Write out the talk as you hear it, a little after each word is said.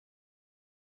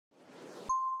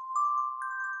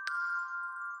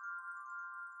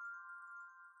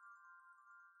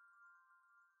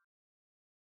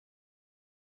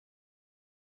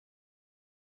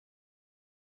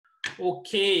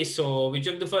Okay, so which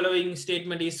of the following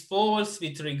statement is false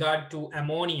with regard to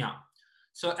ammonia?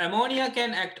 So ammonia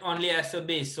can act only as a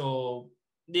base. So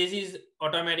this is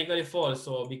automatically false.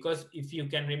 So because if you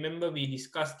can remember, we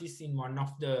discussed this in one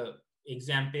of the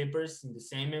exam papers in the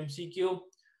same MCQ,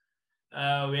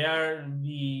 where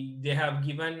they have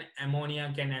given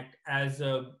ammonia can act as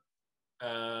a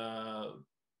uh,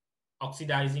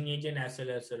 oxidizing agent as well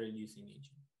as a reducing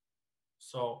agent.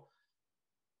 So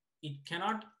it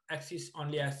cannot exist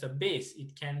only as a base.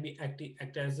 It can be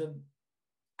act as a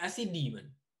acid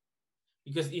even,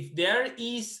 because if there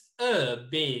is a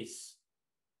base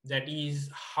that is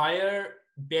higher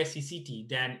basicity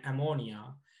than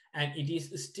ammonia and it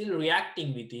is still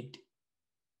reacting with it,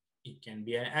 it can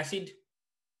be an acid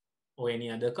or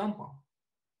any other compound.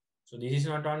 So this is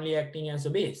not only acting as a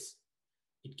base,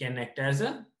 it can act as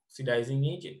a oxidizing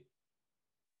agent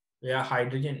where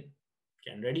hydrogen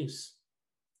can reduce.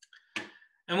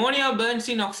 Ammonia burns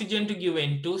in oxygen to give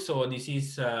N2. So this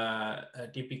is a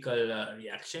typical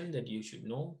reaction that you should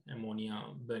know. Ammonia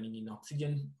burning in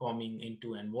oxygen, forming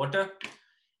N2 and water.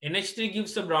 NH3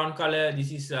 gives a brown color.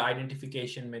 This is the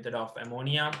identification method of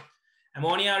ammonia.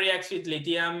 Ammonia reacts with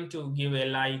lithium to give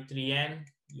Li3N.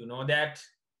 You know that.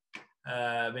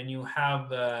 When you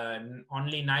have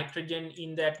only nitrogen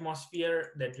in the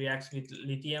atmosphere, that reacts with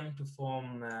lithium to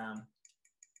form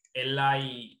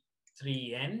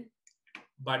Li3N.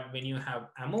 But when you have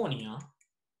ammonia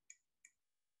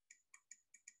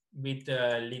with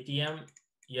lithium,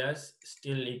 yes,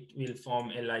 still it will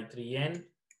form Li3N,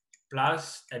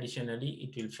 plus additionally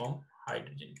it will form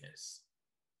hydrogen gas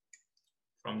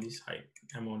from this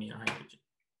ammonia hydrogen.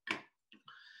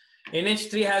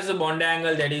 NH3 has a bond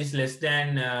angle that is less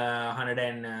than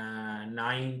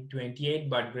 109.28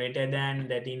 but greater than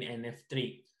that in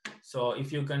NF3. So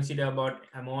if you consider about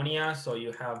ammonia, so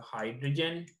you have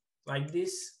hydrogen like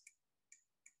this.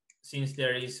 Since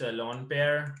there is a lone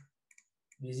pair,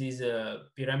 this is a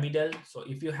pyramidal. So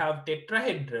if you have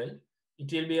tetrahedral,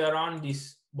 it will be around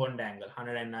this bond angle,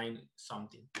 109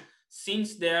 something.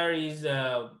 Since there is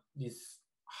this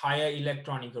higher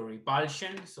electronic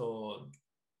repulsion, so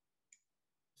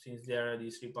since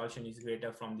this repulsion is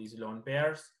greater from these lone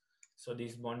pairs, so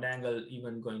this bond angle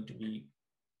even going to be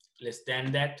less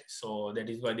than that. So that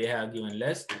is why they have given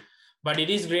less. But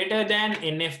it is greater than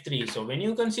NF3. So when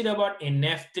you consider about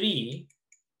NF3,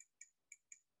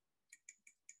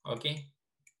 okay,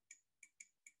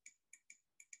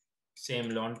 same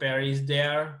lone pair is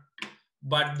there,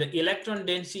 but the electron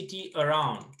density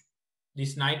around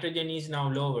this nitrogen is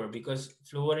now lower because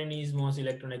fluorine is most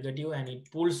electronegative and it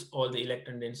pulls all the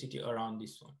electron density around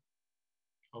this one.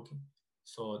 Okay,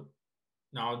 so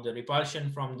now the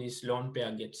repulsion from this lone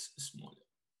pair gets smaller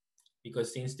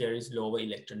because since there is lower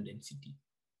electron density.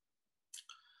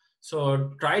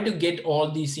 So try to get all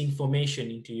this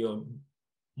information into your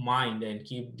mind and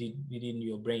keep it within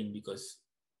your brain because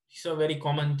these are very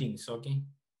common things, okay?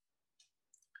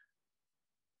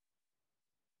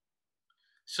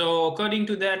 So according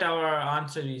to that, our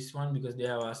answer is 1 because they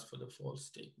have asked for the false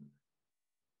statement.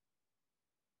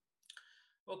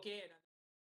 Okay.